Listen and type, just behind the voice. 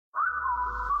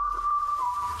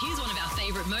Here's one of our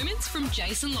favourite moments from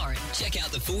Jason Lauren. Check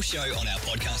out the full show on our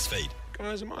podcast feed.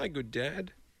 Guys, am I a good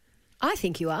dad? I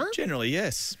think you are. Generally,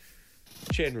 yes.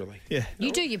 Generally. Yeah.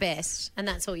 You do your best, and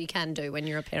that's all you can do when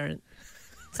you're a parent.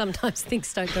 Sometimes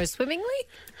things don't go swimmingly.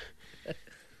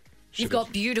 You've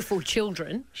got beautiful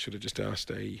children. Should have just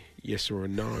asked a yes or a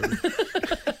no.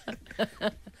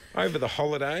 Over the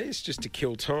holidays, just to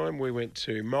kill time, we went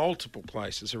to multiple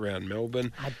places around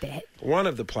Melbourne. I bet. One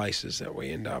of the places that we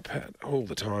end up at all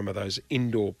the time are those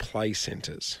indoor play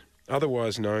centres,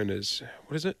 otherwise known as,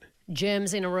 what is it?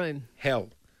 Germs in a room. Hell.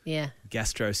 Yeah.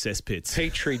 Gastro cesspits.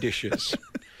 Petri dishes.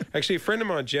 Actually, a friend of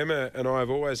mine, Gemma, and I have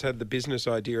always had the business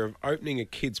idea of opening a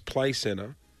kids' play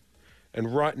centre,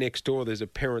 and right next door there's a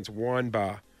parents' wine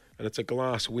bar, and it's a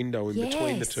glass window in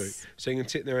between the two. So you can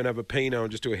sit there and have a Pinot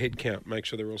and just do a head count, make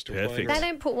sure they're all still playing. They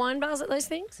don't put wine bars at those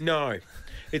things? No.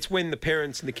 It's when the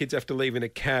parents and the kids have to leave in a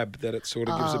cab that it sort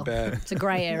of gives a bad... It's a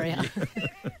grey area.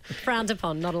 Frowned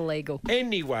upon, not illegal.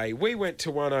 Anyway, we went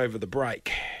to one over the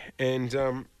break, and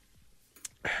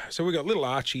so we got little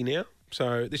Archie now.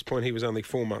 So at this point, he was only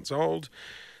 4 months old.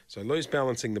 So Lou's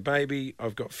balancing the baby.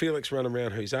 I've got Felix running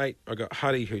around who's 8. I've got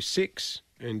Huddy who's 6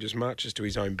 and just marches to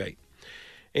his own beat.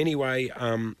 Anyway,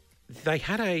 they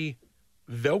had a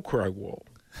Velcro wall.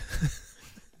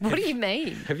 What do you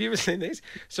mean? Have you ever seen these?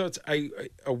 So it's a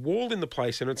wall in the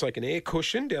place, and it's like an air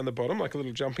cushion down the bottom, like a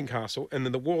little jumping castle, and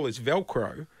then the wall is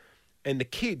Velcro, and the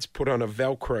kids put on a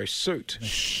Velcro suit.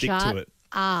 Stick Shut to it.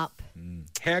 up.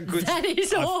 How good? That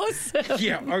is awesome.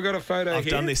 Yeah, I got a photo I've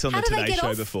here. done this on How the do they Today get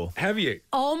Show off? before. Have you?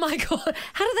 Oh, my God.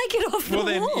 How do they get off the Well,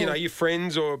 then, wall? you know, your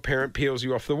friends or parent peels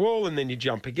you off the wall, and then you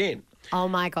jump again. Oh,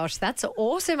 my gosh. That's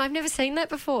awesome. I've never seen that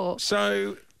before.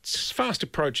 So it's fast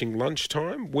approaching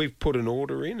lunchtime. We've put an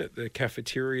order in at the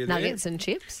cafeteria there. Nuggets and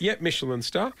chips? Yep, Michelin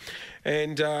star.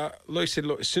 And Lou said,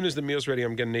 look, as soon as the meal's ready,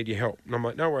 I'm going to need your help. And I'm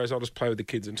like, no worries, I'll just play with the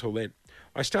kids until then.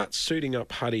 I start suiting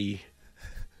up Huddy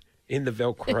in the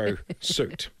Velcro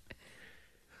suit.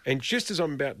 And just as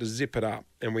I'm about to zip it up,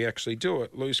 and we actually do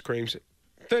it, Lou screams,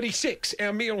 36,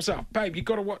 our meal's up. Babe, you've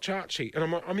got to watch Archie. And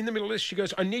I'm like, I'm in the middle of this. She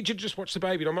goes, I need you to just watch the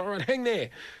baby. And I'm like, all right, hang there.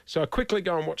 So I quickly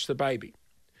go and watch the baby.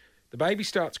 The baby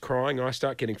starts crying. I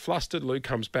start getting flustered. Lou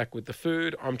comes back with the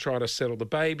food. I'm trying to settle the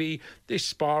baby. This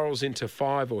spirals into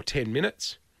 5 or 10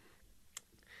 minutes.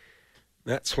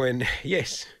 That's when,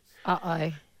 yes,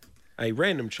 Uh-oh. a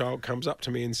random child comes up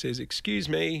to me and says, excuse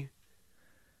me,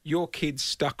 your kid's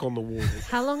stuck on the wall.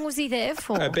 How long was he there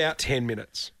for? About 10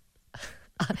 minutes.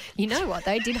 You know what,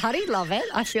 though? Did Huddy love it?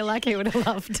 I feel like he would have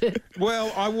loved it.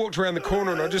 Well, I walked around the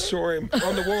corner and I just saw him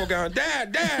on the wall going,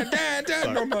 Dad, Dad, Dad, Dad.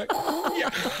 And I'm like, yeah.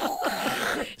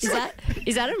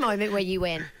 Is that a moment where you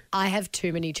went, I have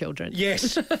too many children?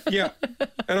 Yes, yeah.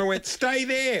 And I went, stay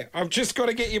there. I've just got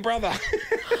to get your brother.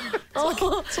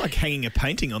 It's like hanging a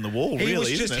painting on the wall, He really, was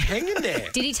isn't just it? hanging there.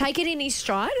 Did he take it in his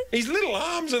stride? His little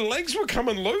arms and legs were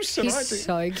coming loose. And He's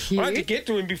so cute. I had to get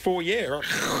to him before, yeah.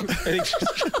 And he just,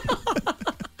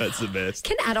 That's the best.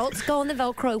 Can adults go on the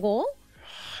Velcro wall?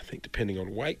 I think depending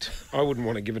on weight, I wouldn't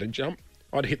want to give it a jump.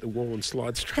 I'd hit the wall and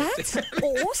slide straight That's down.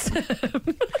 awesome.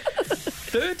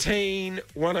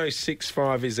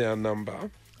 131065 is our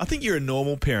number. I think you're a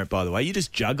normal parent, by the way. You're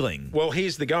just juggling. Well,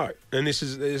 here's the go. And this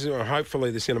is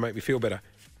hopefully this is going to make me feel better.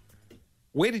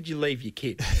 Where did you leave your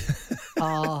kid?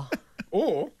 Oh.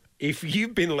 Or if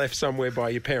you've been left somewhere by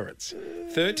your parents.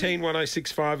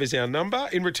 131065 is our number.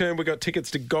 In return, we got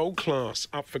tickets to Gold Class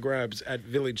up for grabs at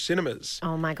Village Cinemas.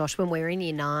 Oh, my gosh. When we were in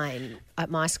year 9, at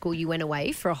my school, you went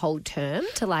away for a whole term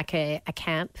to like a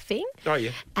camp thing. Oh,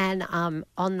 yeah. And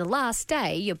on the last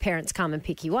day, your parents come and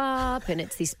pick you up and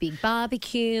it's this big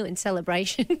barbecue and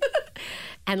celebration.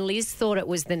 And Liz thought it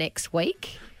was the next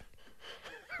week.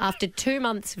 After 2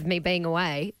 months of me being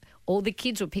away, all the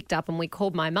kids were picked up and we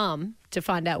called my mum to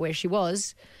find out where she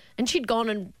was. And she'd gone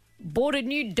and bought a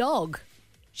new dog.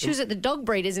 She was at the dog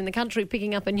breeders in the country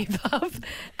picking up a new pup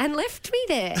and left me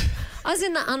there. I was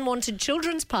in the unwanted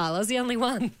children's pile. I was the only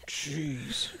one.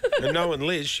 Jeez. And knowing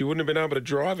Liz, she wouldn't have been able to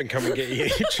drive and come and get you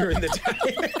during the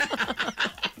day.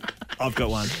 I've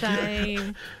got one.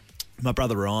 Shame. My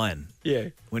brother Ryan, Yeah.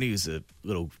 when he was a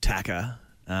little tacker,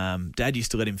 Dad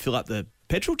used to let him fill up the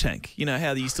petrol tank. You know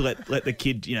how they used to let the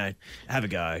kid, have a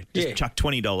go. Just Yeah. chuck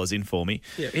 $20 in for me.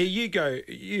 Yeah. Here you go.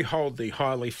 You hold the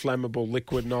highly flammable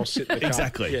liquid and I'll sit in the car.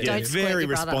 Exactly. Yeah. Don't squirt Very your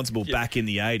brother. responsible back in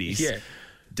the 80s. Yeah.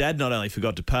 Dad not only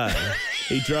forgot to pay,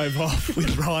 he drove off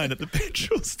with Ryan at the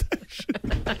petrol station.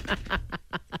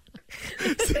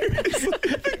 Seriously.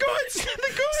 The guy.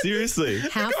 Seriously. The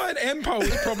guy at Ampol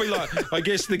was probably like, I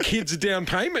guess the kid's down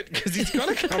payment because he's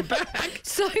got to come back.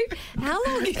 So how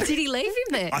long did he leave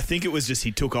him there? I think it was just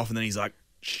he took off and then he's like,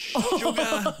 sugar,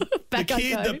 the Back I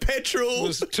kid, go. the petrol.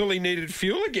 Was till he needed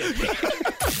fuel again.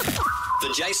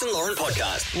 The Jason Lauren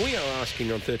Podcast. We are asking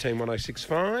on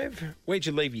 131065, where'd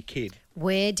you leave your kid?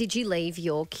 Where did you leave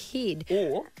your kid?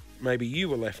 Or maybe you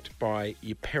were left by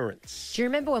your parents. Do you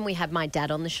remember when we had my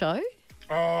dad on the show?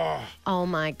 Oh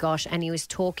my gosh. And he was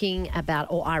talking about,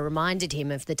 or I reminded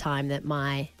him of the time that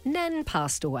my nan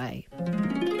passed away.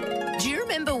 Do you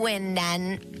remember when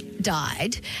Nan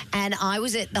died and I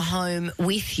was at the home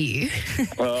with you?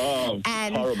 Oh,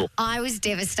 And horrible. I was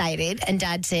devastated, and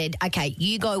Dad said, okay,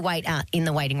 you go wait out in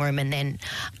the waiting room and then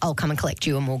I'll come and collect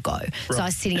you and we'll go. So I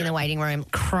was sitting in the waiting room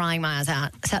crying my eyes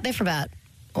out. Sat there for about,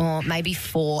 maybe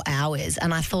 4 hours,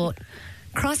 and I thought,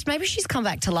 Christ, maybe she's come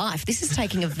back to life. This is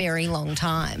taking a very long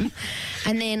time.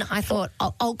 And then I thought,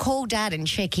 I'll call Dad and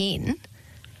check in.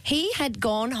 He had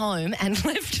gone home and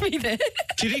left me there.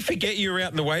 Did he forget you were out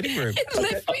in the waiting room?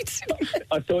 Left me sitting there.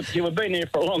 I thought you were been there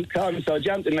for a long time, so I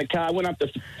jumped in the car, went up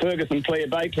to Ferguson Clare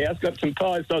Bakehouse, got some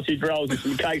pie, sausage rolls and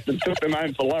some cakes and took them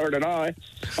home for Lauren and I.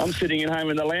 I'm sitting at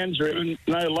home in the lounge room and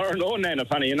no Lauren or Nana,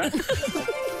 funny enough.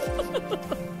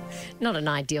 Not an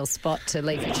ideal spot to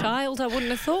leave a child, I wouldn't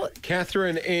have thought.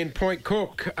 Catherine in Point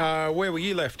Cook, where were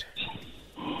you left?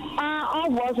 I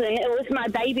wasn't. It was my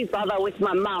baby brother with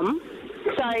my mum.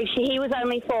 So he was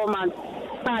only 2 months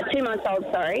old,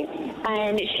 sorry.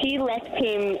 And she left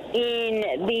him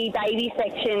in the baby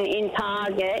section in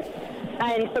Target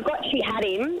and forgot she had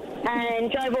him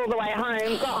and drove all the way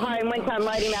home, got home, went to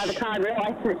unload him out of the car and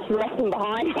realised that she left him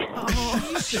behind.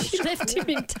 Oh, she left him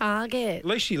in Target. At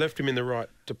least she left him in the right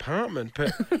department,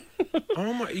 but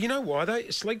oh my, you know why?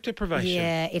 Sleep deprivation.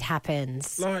 Yeah, it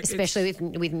happens, Like, especially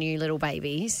with new little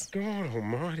babies. God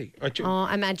almighty. Oh,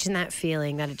 imagine that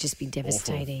feeling. That'd just be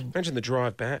devastating. Imagine the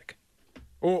drive back.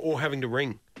 Or having to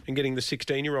ring and getting the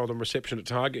 16-year-old on reception at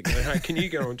Target going, hey, can you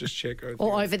go and just check?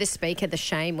 Or over the speaker, the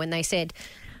shame when they said,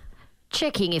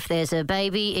 checking if there's a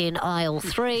baby in aisle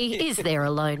 3. Is there a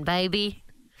lone baby?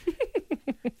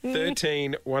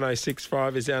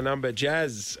 131065 is our number.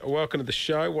 Jazz, welcome to the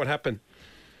show. What happened?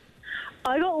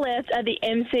 I got left at the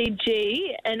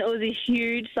MCG and it was a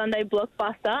huge Sunday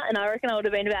blockbuster and I reckon I would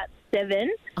have been about 7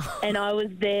 and I was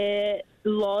there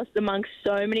lost amongst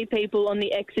so many people on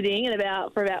the exiting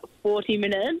for about 40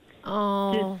 minutes.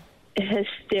 Oh. Just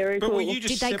hysterical. But were you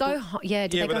just Did they go home? Yeah,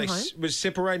 did they go home? Was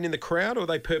separating in the crowd or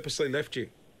they purposely left you?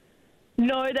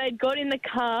 No, they'd got in the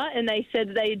car and they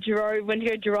said they went to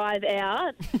go drive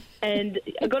out and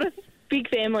I got a big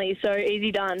family, so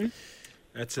easy done.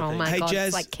 That's the Oh thing. my Hey, God, Jazz,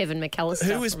 it's like Kevin McAllister.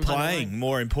 Who was from Home playing, Alone.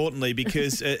 more importantly,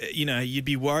 because, you'd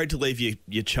be worried to leave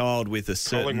your child with a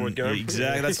certain... Collingwood game.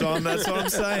 Exactly, that's what I'm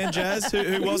saying, Jazz.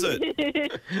 Who was it?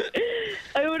 It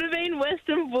would have been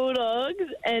Western Bulldogs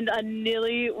and I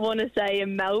nearly want to say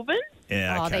in Melbourne.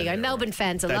 Yeah, Oh, okay, there you go. yeah, Melbourne right.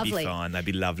 fans are They'd lovely. be fine. They'd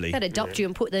be lovely. They'd adopt you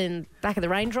and put them in the back of the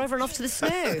Range Rover and off to the snow.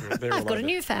 They're I've all got a over.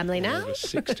 new family now. Over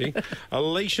 60.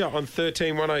 Alicia on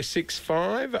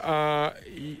 131065.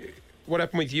 What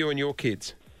happened with you and your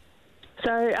kids?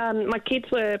 So my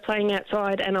kids were playing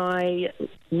outside and I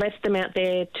left them out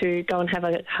there to go and have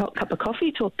a hot cup of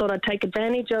coffee. Thought I'd take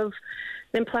advantage of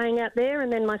them playing out there,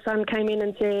 and then my son came in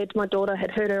and said my daughter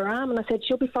had hurt her arm, and I said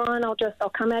she'll be fine. I'll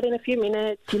come out in a few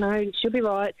minutes. She'll be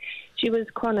right. She was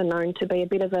kind of known to be a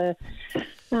bit of a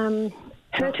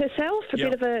hurt herself, a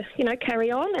bit of a carry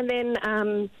on, and then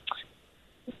a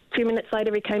few minutes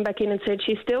later he came back in and said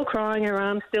she's still crying, her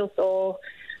arm's still sore.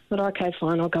 I thought, okay,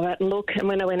 fine, I'll go out and look. And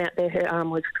when I went out there, her arm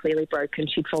was clearly broken.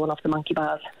 She'd fallen off the monkey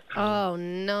bars. Oh,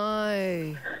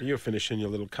 no. You're finishing your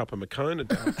little cup of Macona,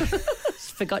 darling.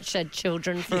 Forgot she had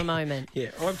children for a moment. Yeah,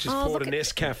 I've just poured a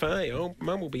Nescafe. Oh,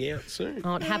 Mum will be out soon.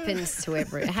 Oh, it happens to it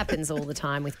happens all the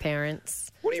time with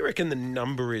parents. What do you reckon the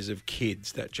number is of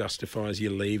kids that justifies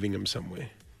you leaving them somewhere?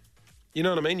 You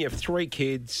know what I mean? You have 3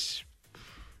 kids.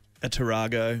 A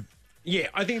Tarago. Yeah,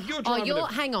 I think if you're Oh, driving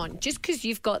hang on. Just because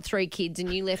you've got 3 kids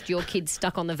and you left your kids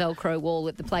stuck on the Velcro wall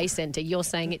at the play centre, you're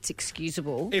saying it's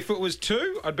excusable? If it was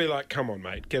 2, I'd be like, come on,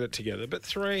 mate, get it together. But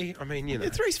 3, I mean, Yeah,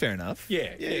 3's fair enough.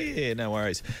 Yeah. No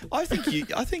worries. I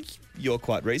think you're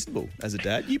quite reasonable as a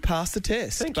dad. You passed the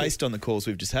test Thank you. based on the calls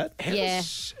we've just had.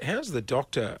 How's the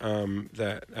doctor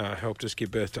that helped us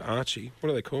give birth to Archie? What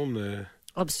do they call him?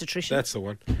 Obstetrician. That's the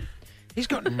one. He's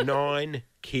got 9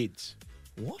 kids.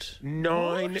 What?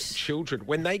 9 children.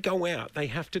 When they go out, they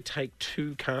have to take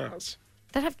 2 cars.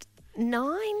 That have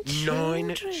 9 children.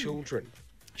 9 children.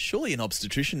 Surely an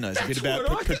obstetrician knows a bit about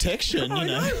what I- protection, I you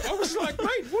know. I was like,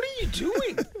 mate, what are you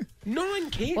doing? 9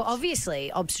 kids. Well,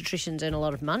 obviously, obstetricians earn a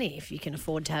lot of money if you can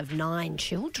afford to have 9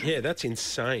 children. Yeah, that's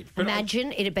insane. But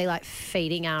Imagine it'd be like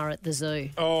feeding hour at the zoo.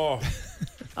 oh,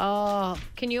 Oh,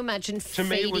 can you imagine To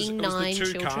me, feeding it was nine the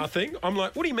two-car children? thing. I'm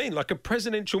like, what do you mean? Like a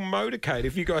presidential motorcade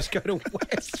if you guys go to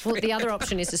West? Well, the other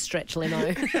option is a stretch limo.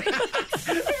 Imagine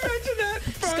that.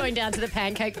 Just going down to the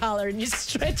pancake parlour and you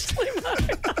stretch limo.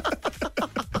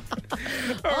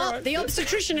 The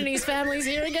obstetrician and his family's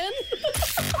here again.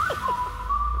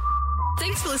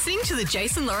 Thanks for listening to the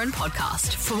Jason Lauren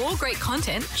podcast. For more great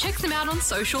content, check them out on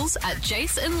socials at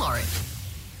Jason Lauren.